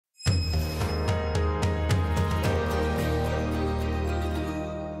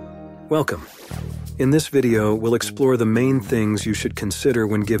Welcome. In this video, we'll explore the main things you should consider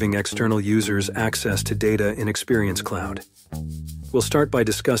when giving external users access to data in Experience Cloud. We'll start by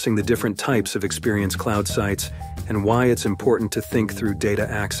discussing the different types of Experience Cloud sites and why it's important to think through data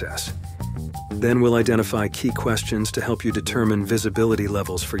access. Then we'll identify key questions to help you determine visibility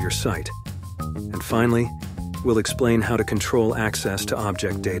levels for your site. And finally, we'll explain how to control access to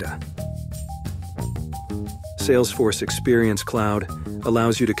object data. Salesforce Experience Cloud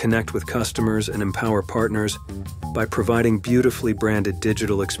allows you to connect with customers and empower partners by providing beautifully branded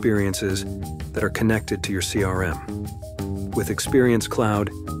digital experiences that are connected to your CRM. With Experience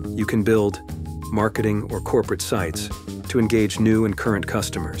Cloud, you can build marketing or corporate sites to engage new and current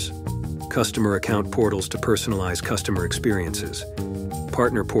customers, customer account portals to personalize customer experiences,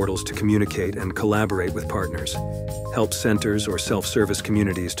 partner portals to communicate and collaborate with partners, help centers or self-service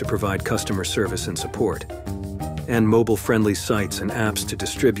communities to provide customer service and support, and mobile-friendly sites and apps to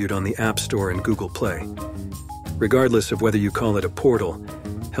distribute on the App Store and Google Play. Regardless of whether you call it a portal,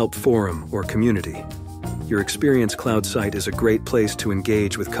 help forum, or community, your Experience Cloud site is a great place to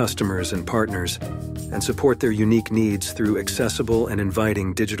engage with customers and partners and support their unique needs through accessible and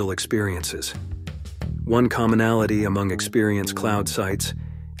inviting digital experiences. One commonality among Experience Cloud sites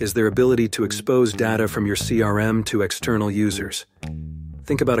is their ability to expose data from your CRM to external users.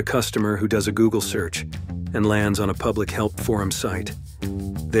 Think about a customer who does a Google search and lands on a public help forum site.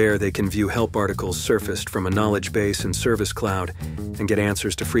 There, they can view help articles surfaced from a knowledge base in Service Cloud and get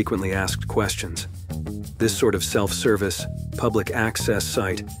answers to frequently asked questions. This sort of self-service, public access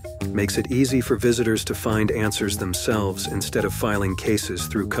site makes it easy for visitors to find answers themselves instead of filing cases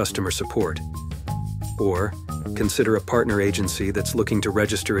through customer support. Or, consider a partner agency that's looking to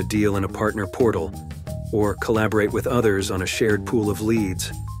register a deal in a partner portal or collaborate with others on a shared pool of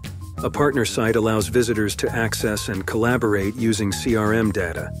leads. A partner site allows visitors to access and collaborate using CRM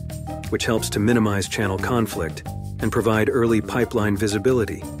data, which helps to minimize channel conflict and provide early pipeline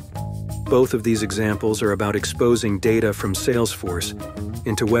visibility. Both of these examples are about exposing data from Salesforce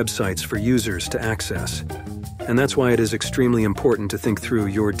into websites for users to access. And that's why it is extremely important to think through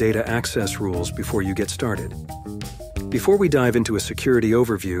your data access rules before you get started. Before we dive into a security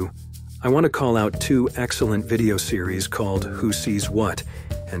overview, I want to call out two excellent video series called Who Sees What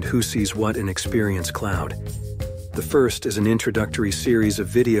and Who Sees What in Experience Cloud. The first is an introductory series of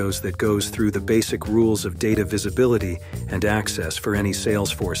videos that goes through the basic rules of data visibility and access for any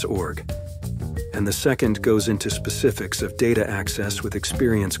Salesforce org. And the second goes into specifics of data access with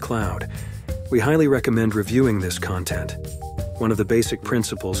Experience Cloud. We highly recommend reviewing this content. One of the basic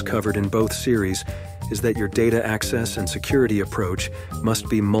principles covered in both series is that your data access and security approach must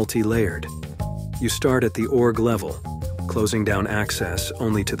be multi-layered. You start at the org level, closing down access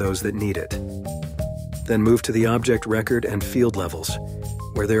only to those that need it. Then move to the object record and field levels,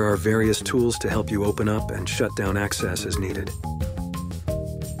 where there are various tools to help you open up and shut down access as needed.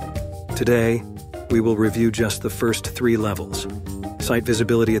 Today, we will review just the first three levels: site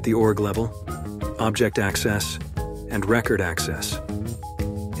visibility at the org level, object access, and record access.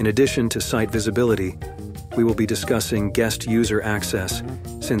 In addition to site visibility, we will be discussing guest user access,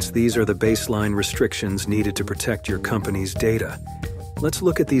 since these are the baseline restrictions needed to protect your company's data. Let's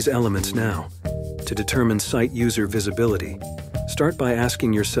look at these elements now. To determine site user visibility, start by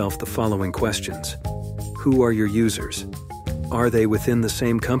asking yourself the following questions. Who are your users? Are they within the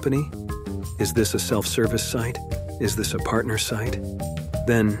same company? Is this a self-service site? Is this a partner site?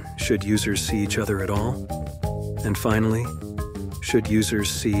 Then, should users see each other at all? And finally, should users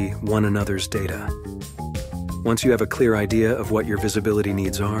see one another's data? Once you have a clear idea of what your visibility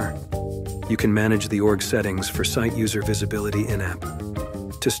needs are, you can manage the org settings for site user visibility in-app.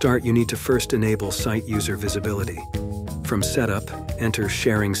 To start, you need to first enable site user visibility. From Setup, enter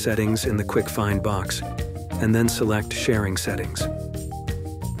Sharing Settings in the Quick Find box, and then select Sharing Settings.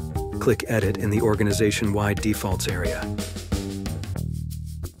 Click Edit in the Organization-wide Defaults area.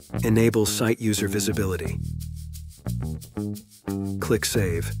 Enable Site User Visibility. Click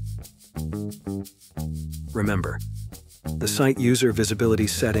Save. Remember, the Site User Visibility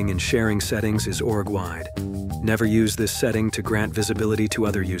setting in Sharing Settings is org-wide. Never use this setting to grant visibility to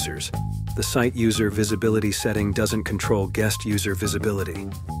other users. The Site User Visibility setting doesn't control guest user visibility.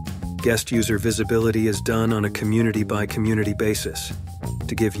 Guest user visibility is done on a community-by-community basis.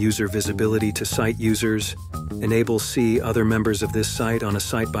 To give user visibility to site users, enable See other members of this site on a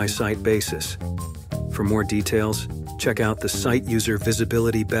site-by-site basis. For more details, check out the Site User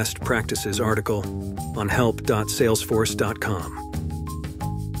Visibility Best Practices article on help.salesforce.com.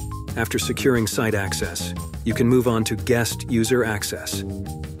 After securing site access, you can move on to Guest User Access.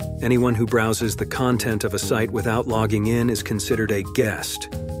 Anyone who browses the content of a site without logging in is considered a guest,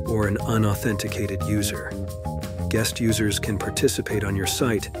 or an unauthenticated user. Guest users can participate on your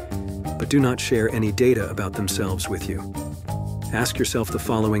site, but do not share any data about themselves with you. Ask yourself the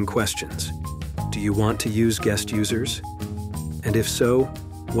following questions. Do you want to use guest users? And if so,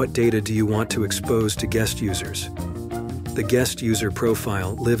 what data do you want to expose to guest users? The guest user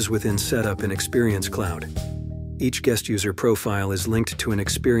profile lives within Setup in Experience Cloud. Each guest user profile is linked to an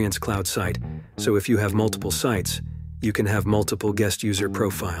Experience Cloud site, so if you have multiple sites, you can have multiple guest user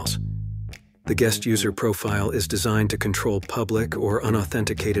profiles. The guest user profile is designed to control public or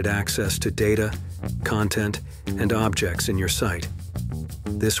unauthenticated access to data, content, and objects in your site.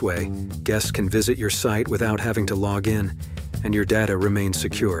 This way, guests can visit your site without having to log in, and your data remains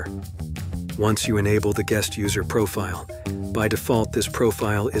secure. Once you enable the guest user profile, by default this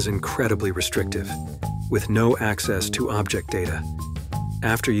profile is incredibly restrictive, with no access to object data.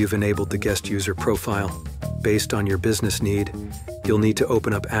 After you've enabled the guest user profile, based on your business need, you'll need to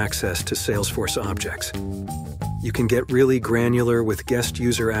open up access to Salesforce objects. You can get really granular with guest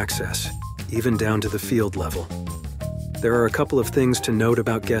user access, even down to the field level. There are a couple of things to note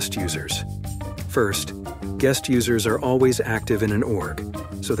about guest users. First, guest users are always active in an org,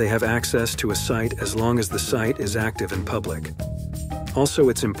 so they have access to a site as long as the site is active and public. Also,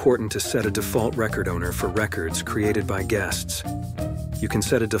 it's important to set a default record owner for records created by guests. You can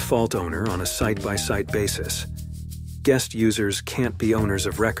set a default owner on a site-by-site basis. Guest users can't be owners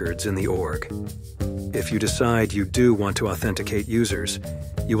of records in the org. If you decide you do want to authenticate users,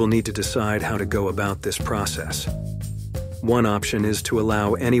 you will need to decide how to go about this process. One option is to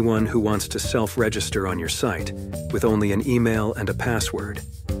allow anyone who wants to self-register on your site with only an email and a password.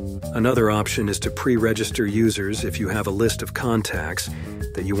 Another option is to pre-register users if you have a list of contacts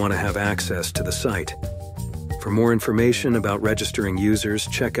that you want to have access to the site. For more information about registering users,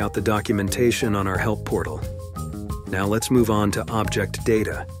 check out the documentation on our help portal. Now let's move on to object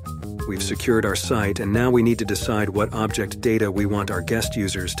data. We've secured our site, and now we need to decide what object data we want our guest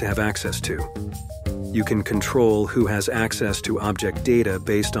users to have access to. You can control who has access to object data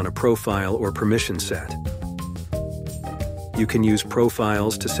based on a profile or permission set. You can use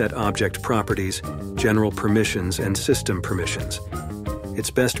profiles to set object properties, general permissions, and system permissions. It's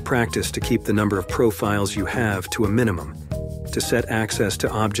best practice to keep the number of profiles you have to a minimum. To set access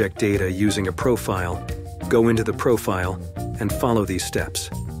to object data using a profile, go into the profile and follow these steps.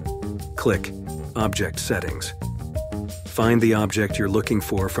 Click Object Settings. Find the object you're looking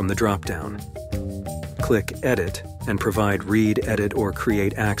for from the drop-down. Click Edit and provide Read, Edit, or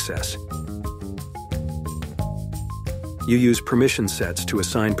Create Access. You use permission sets to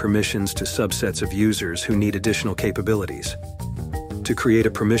assign permissions to subsets of users who need additional capabilities. To create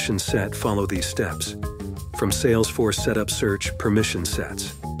a permission set, follow these steps. From Salesforce Setup Search, Permission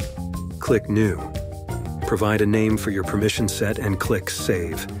Sets. Click New. Provide a name for your permission set and click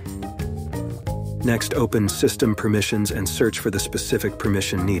Save. Next, open System Permissions and search for the specific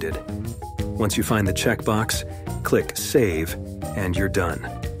permission needed. Once you find the checkbox, click Save, and you're done.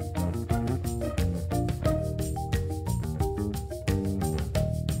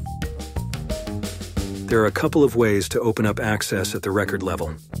 There are a couple of ways to open up access at the record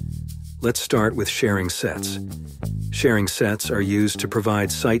level. Let's start with sharing sets. Sharing sets are used to provide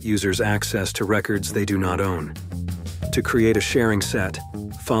site users access to records they do not own. To create a sharing set,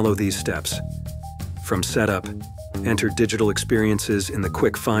 follow these steps. From Setup, enter Digital Experiences in the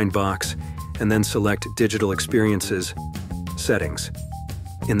Quick Find box, and then select Digital Experiences, Settings.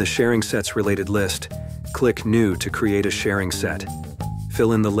 In the Sharing Sets related list, click New to create a sharing set.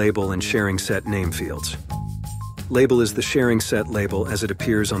 Fill in the label and sharing set name fields. Label is the sharing set label as it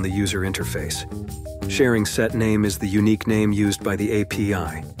appears on the user interface. Sharing set name is the unique name used by the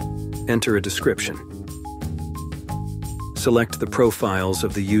API. Enter a description. Select the profiles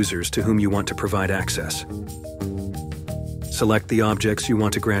of the users to whom you want to provide access. Select the objects you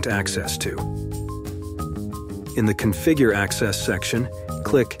want to grant access to. In the Configure Access section,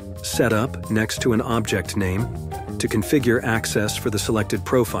 click Setup next to an object name to configure access for the selected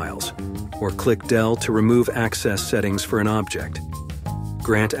profiles, or click Del to remove access settings for an object.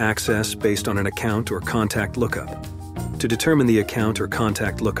 Grant access based on an account or contact lookup. To determine the account or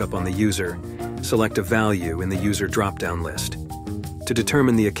contact lookup on the user, select a value in the user drop-down list. To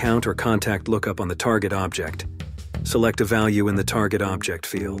determine the account or contact lookup on the target object, select a value in the target object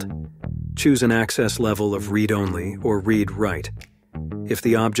field. Choose an access level of read-only or read-write. If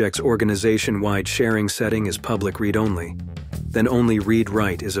the object's organization-wide sharing setting is public read-only, then only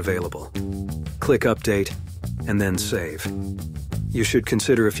read-write is available. Click Update, and then Save. You should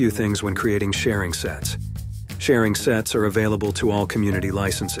consider a few things when creating sharing sets. Sharing sets are available to all community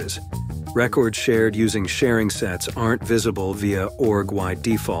licenses. Records shared using sharing sets aren't visible via org-wide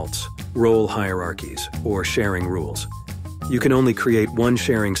defaults, role hierarchies, or sharing rules. You can only create one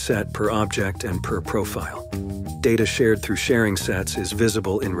sharing set per object and per profile. Data shared through sharing sets is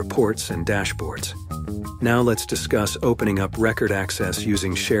visible in reports and dashboards. Now let's discuss opening up record access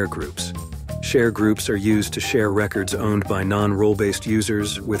using share groups. Share groups are used to share records owned by non-role-based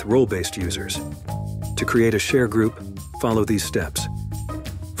users with role-based users. To create a share group, follow these steps.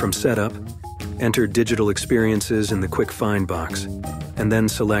 From Setup, enter Digital Experiences in the Quick Find box, and then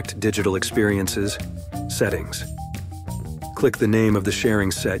select Digital Experiences, Settings. Click the name of the sharing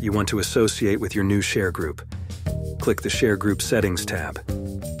set you want to associate with your new share group. Click the Share Group Settings tab.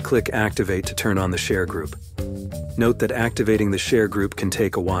 Click Activate to turn on the share group. Note that activating the share group can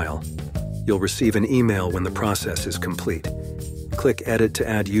take a while. You'll receive an email when the process is complete. Click Edit to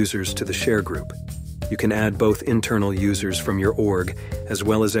add users to the share group. You can add both internal users from your org as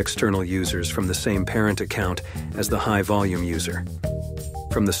well as external users from the same parent account as the high-volume user.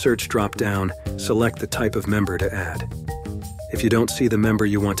 From the search drop-down, select the type of member to add. If you don't see the member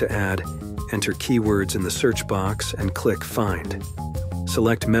you want to add, enter keywords in the search box and click Find.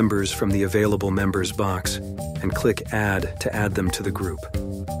 Select members from the Available Members box and click Add to add them to the group.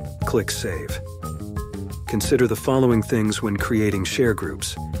 Click Save. Consider the following things when creating share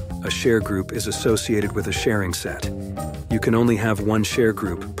groups. A share group is associated with a sharing set. You can only have one share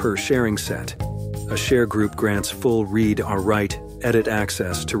group per sharing set. A share group grants full read or write, edit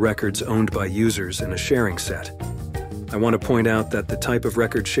access to records owned by users in a sharing set. I want to point out that the type of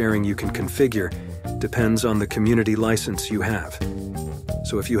record sharing you can configure depends on the community license you have.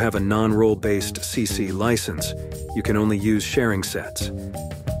 So if you have a non-role-based CC license, you can only use sharing sets.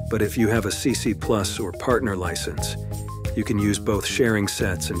 But if you have a CC Plus or partner license, you can use both sharing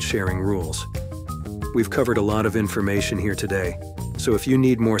sets and sharing rules. We've covered a lot of information here today, so if you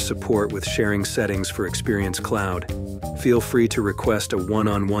need more support with sharing settings for Experience Cloud, feel free to request a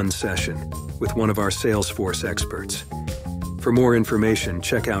one-on-one session with one of our Salesforce experts. For more information,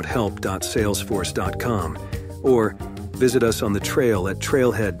 check out help.salesforce.com or visit us on the trail at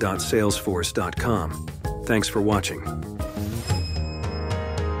trailhead.salesforce.com. Thanks for watching.